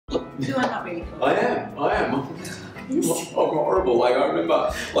You are not really cool. I am. I'm horrible. Like I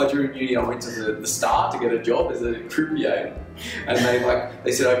remember, like during uni, I went to the Star to get a job as a croupier, and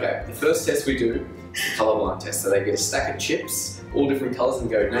they said, okay, the first test we do is the colourblind test. So they get a stack of chips, all different colours, and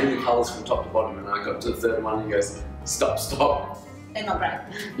go name the colours from top to bottom. And I got to the third one, and he goes, stop. They're not great.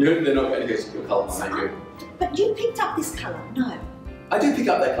 They're not going to go. Your colourblind, ain't good. But you picked up this colour, no? I do pick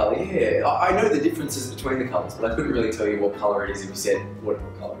up that colour, yeah. I know the differences between the colours, but I couldn't really tell you what colour it is if you said, what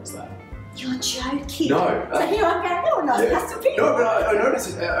colour is that? You're joking. No. So here I'm going, no, it has to be. No, but I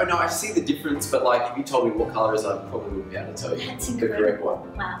notice it. No, I see the difference, but like if you told me what colour it is, I probably wouldn't be able to tell you That's the incredible. correct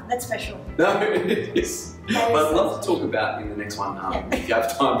one. Wow, that's special. No, it is. But I'd love to talk about in the next one, if you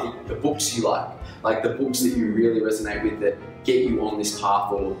have time, the books you like the books that you really resonate with that get you on this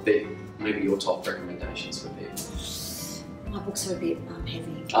path, or that maybe your top recommendations would be. My books are a bit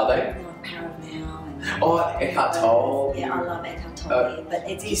heavy. Are they? They're like Power of Now. And, Oh, Eckhart Tolle. Yeah, I love Eckhart Tolle, but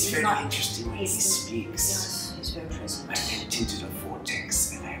he's very not interesting when he speaks. Yes, he's very present. I went into the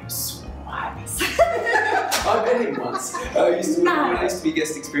vortex and I was so happy. I met him once. When I used to be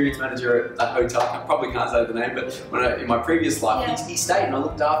guest experience manager at a hotel, I probably can't say the name, but in my previous life, he stayed and I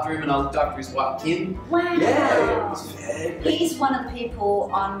looked after him and I looked after his wife, Kim. Wow. Yeah, it was very... He's one of the people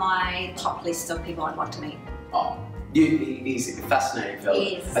on my top list of people I'd like to meet. Oh. He's a fascinating fellow.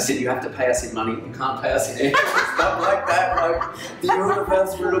 I said, you have to pay us in money, you can't pay us in air. Stuff like that, like, the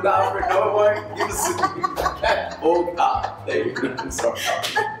universe will look after it, no one won't give us a cat or car. There you go, sorry.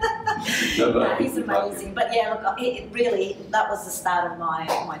 No, he's amazing. But yeah, look, it really, that was the start of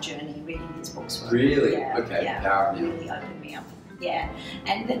my journey, reading his books. Really? Yeah, okay, yeah, Power of Now. really opened me up. Yeah,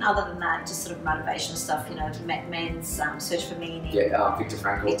 and then other than that, just sort of motivational stuff, you know, Men's Search for Meaning. Yeah, Viktor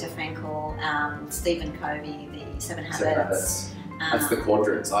Frankl, Stephen Covey, the Seven Habits. That's the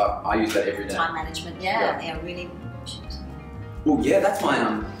quadrants. I use that every day. Time management, yeah, really. Well, yeah, that's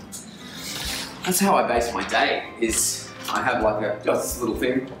my that's how I base my day. Is I have like just this little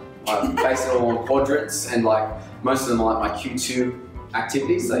thing. I base it all on quadrants, and like most of them are like my Q2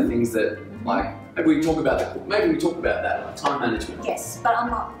 activities, like things that like. Maybe we talk about that. Like time management. Yes, but I'm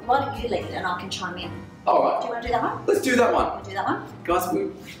not. Why don't you lead and I can chime in? All right. Do you want to do that one? Let's do that one. Want to do that one? Guys,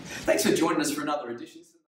 thanks for joining us for another edition.